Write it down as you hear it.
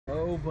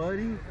go,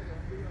 buddy.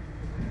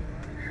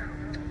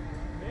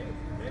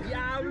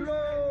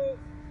 Diablo!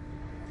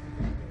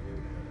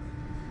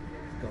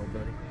 Let's go,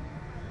 buddy.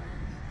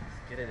 Let's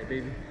get in it,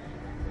 baby.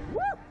 Woo!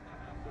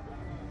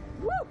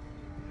 Woo!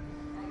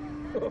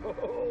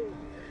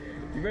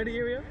 You ready,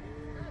 Ariel?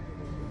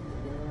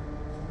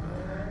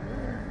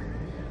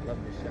 Love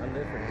this shit. I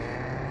live for this shit.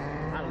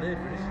 I live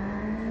for this shit.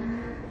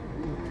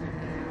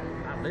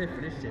 I live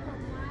for this shit.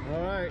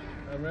 Alright,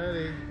 I'm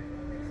ready.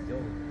 Let's go.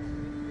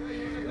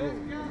 Let's go.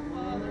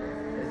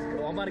 Let's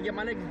go. I'm about to get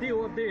my next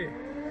deal up there.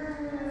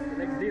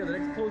 The next deal, the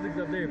next closing's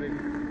up there, baby.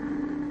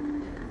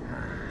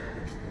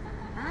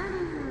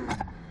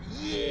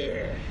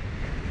 Yeah!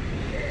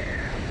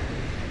 Yeah!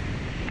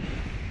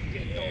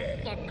 Get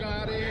the fuck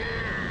out of here!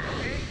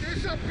 Ain't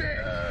this a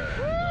bitch?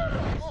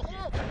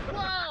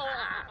 Wow!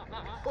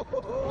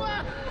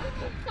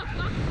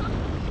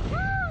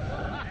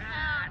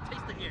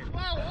 Taste the air.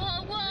 Whoa!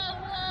 Oh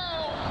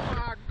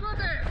my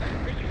goodness!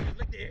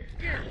 Look there.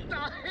 Get the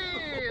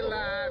hell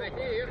out of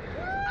here!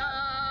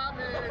 I'm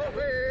an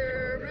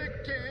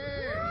American,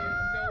 you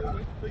know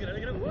it. Look at it,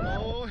 look at it.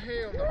 Oh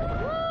hell no!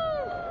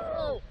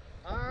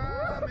 Oh,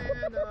 I'm an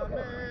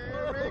American.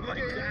 Oh my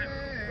God.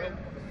 Bro,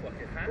 it's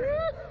fucking hot.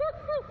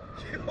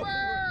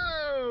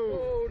 Whoa!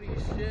 Holy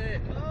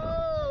shit.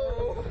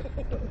 Oh!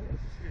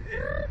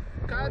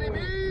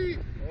 Caribe!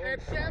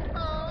 It's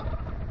simple!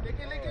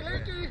 Licky, licky,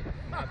 licky!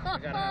 I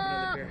gotta have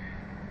another beer.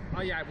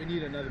 Oh yeah, we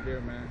need another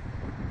beer, man.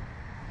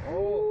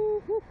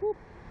 Oh.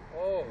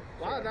 Oh.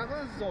 Wow, that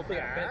wasn't so I think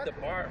I bad. bent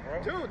the bar, bro.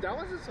 Dude, that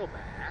wasn't so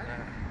bad.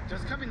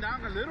 Just coming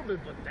down a little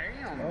bit, but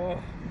damn. Oh.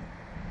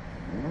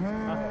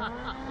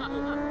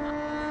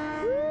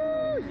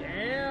 Woo,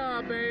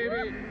 yeah,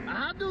 baby.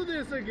 I'll do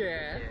this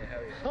again. Yeah,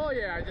 hell yeah. Oh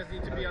yeah, I just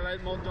need to be a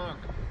little more drunk.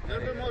 A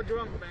little bit more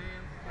drunk,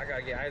 man. I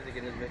gotta get Isaac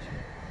in this bitch.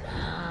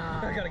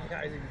 Wow. I gotta get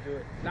Isaac to do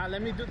it. Now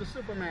let me do the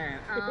Superman.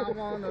 I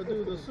wanna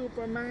do the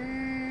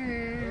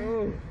Superman.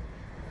 Oh.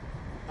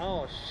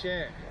 Oh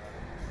shit.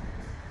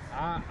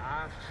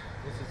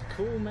 This is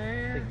cool, I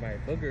man. think my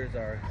boogers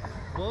are.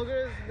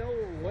 Boogers? No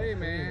way,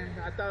 man.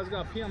 I thought I was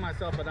gonna pee on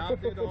myself, but I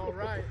did all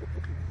right.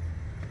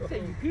 You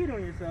said you peed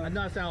on yourself. I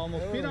know I said I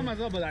almost peed on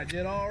myself, but I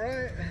did all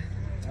right.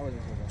 That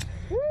wasn't so bad.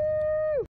 Woo!